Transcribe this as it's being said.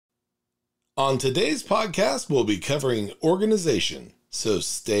On today's podcast, we'll be covering organization, so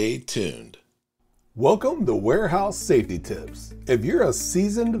stay tuned. Welcome to Warehouse Safety Tips. If you're a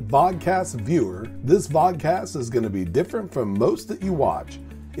seasoned vodcast viewer, this vodcast is going to be different from most that you watch.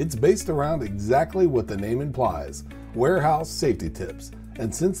 It's based around exactly what the name implies, warehouse safety tips.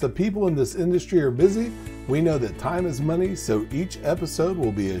 And since the people in this industry are busy, we know that time is money, so each episode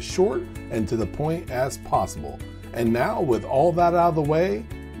will be as short and to the point as possible. And now, with all that out of the way,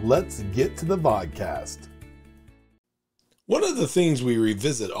 let's get to the vodcast. One of the things we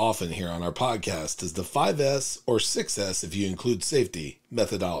revisit often here on our podcast is the 5S or 6S if you include safety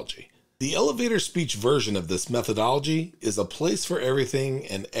methodology. The elevator speech version of this methodology is a place for everything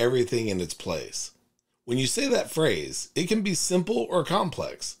and everything in its place. When you say that phrase, it can be simple or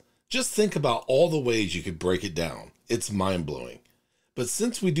complex. Just think about all the ways you could break it down. It's mind-blowing. But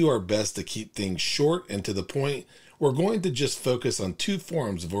since we do our best to keep things short and to the point, we're going to just focus on two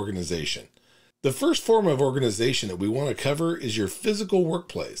forms of organization. The first form of organization that we want to cover is your physical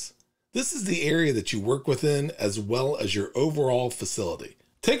workplace. This is the area that you work within as well as your overall facility.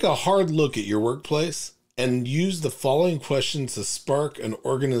 Take a hard look at your workplace and use the following questions to spark an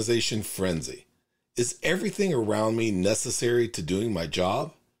organization frenzy. Is everything around me necessary to doing my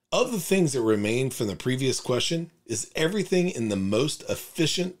job? Of the things that remain from the previous question, is everything in the most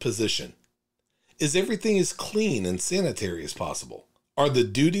efficient position? Is everything as clean and sanitary as possible? Are the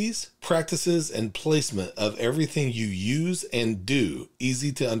duties, practices, and placement of everything you use and do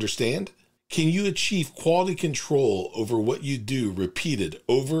easy to understand? Can you achieve quality control over what you do repeated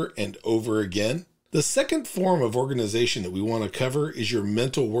over and over again? The second form of organization that we want to cover is your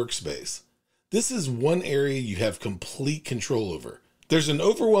mental workspace. This is one area you have complete control over. There's an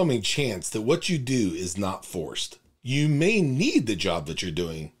overwhelming chance that what you do is not forced. You may need the job that you're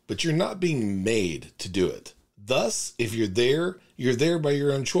doing, but you're not being made to do it. Thus, if you're there by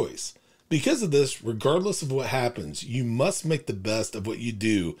your own choice. Because of this, regardless of what happens, you must make the best of what you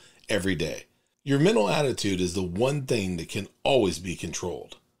do every day. Your mental attitude is the one thing that can always be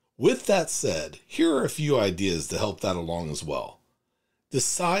controlled. With that said, here are a few ideas to help that along as well.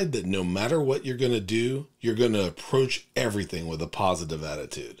 Decide that no matter what you're going to do, you're going to approach everything with a positive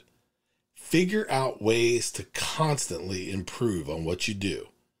attitude. Figure out ways to constantly improve on what you do.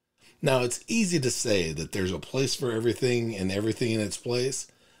 Now, it's easy to say that there's a place for everything and everything in its place,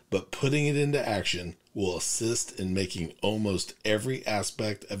 but putting it into action will assist in making almost every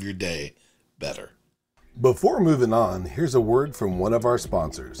aspect of your day better. Before moving on, here's a word from one of our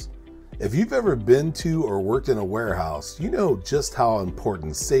sponsors. If you've ever been to or worked in a warehouse, you know just how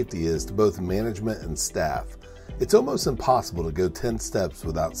important safety is to both management and staff. It's almost impossible to go 10 steps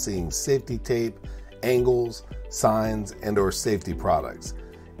without seeing safety tape, angles, signs, and/or safety products.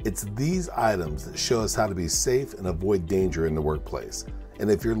 It's these items that show us how to be safe and avoid danger in the workplace. And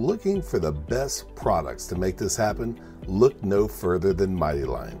if you're looking for the best products to make this happen, look no further than Mighty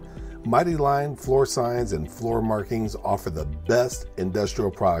Line. Mighty Line floor signs and floor markings offer the best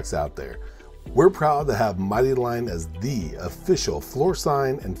industrial products out there. We're proud to have Mighty Line as the official floor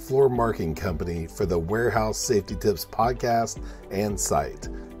sign and floor marking company for the Warehouse Safety Tips podcast and site.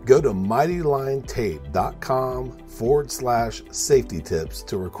 Go to mightylinetape.com/safety tips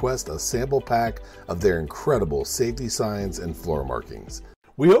to request a sample pack of their incredible safety signs and floor markings.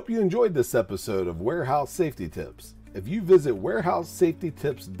 We hope you enjoyed this episode of Warehouse Safety Tips. If you visit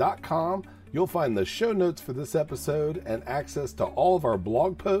warehousesafetytips.com, you'll find the show notes for this episode and access to all of our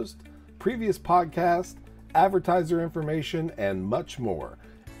blog posts, previous podcasts, advertiser information, and much more.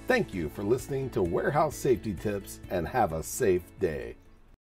 Thank you for listening to Warehouse Safety Tips and have a safe day.